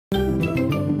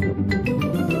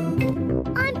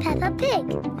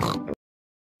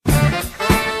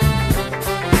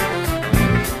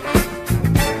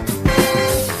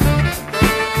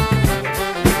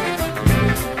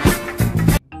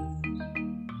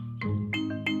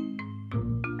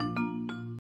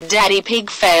Daddy Pig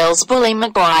fails Bully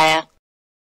Maguire.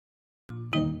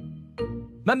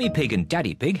 Mummy Pig and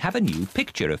Daddy Pig have a new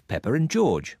picture of Peppa and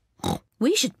George.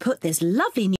 We should put this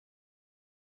lovely new...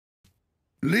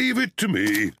 Leave it to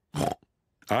me.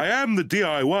 I am the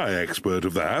DIY expert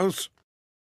of the house.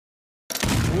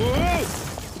 Whoa!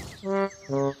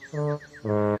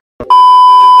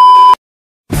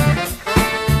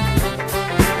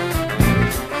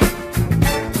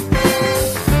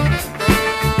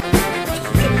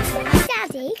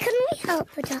 Daddy, can we help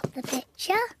put up the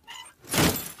picture?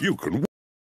 You can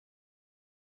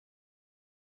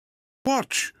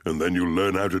watch, and then you'll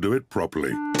learn how to do it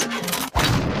properly.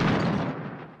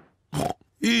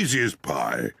 Easy as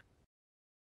pie.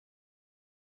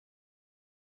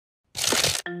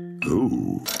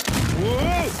 Ooh.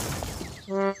 Whoa!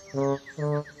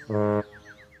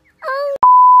 Oh,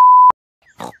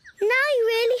 now you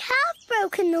really have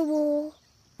broken the wall.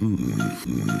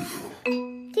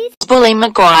 Did Bully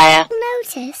Maguire. you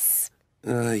notice?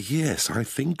 Yes, I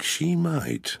think she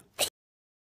might.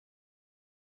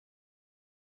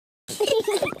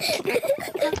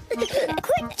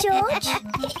 Quick, George.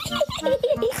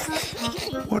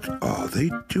 What are they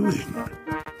doing?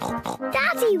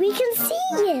 Daddy, we can see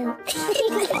you.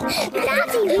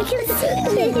 Daddy, we can see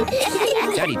you.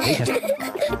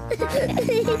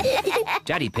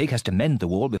 Daddy Pig has to mend the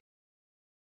wall before...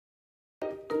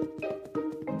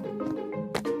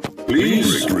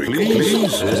 Please.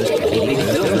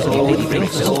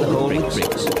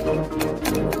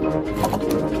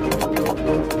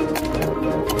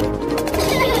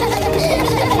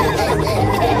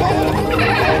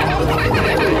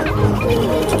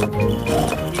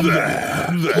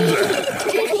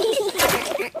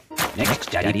 Next,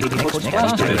 Daddy Pig puts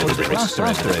plaster over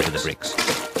the bricks.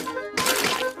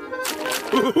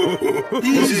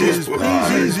 Easy as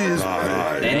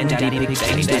pie. Then Daddy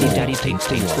Pig paints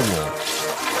the wall.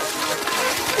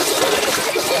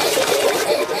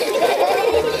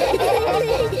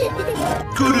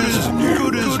 Good as new.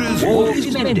 Wall is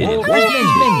mended.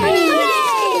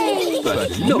 But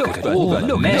look at all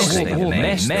the mess they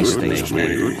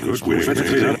made.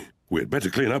 We'd better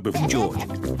clean up before George.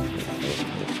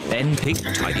 Then Pig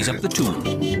tidies up the tools.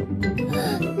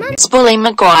 Bully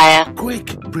Maguire.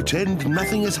 Quick, pretend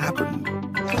nothing has happened.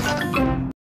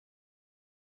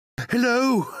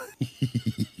 Hello.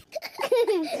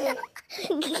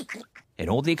 In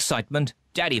all the excitement,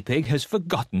 Daddy Pig has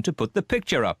forgotten to put the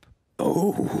picture up.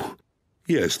 Oh,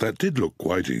 yes, that did look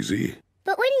quite easy.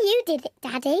 But when you did it,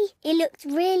 Daddy, it looked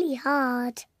really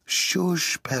hard.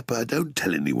 Shush, Peppa, don't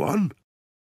tell anyone.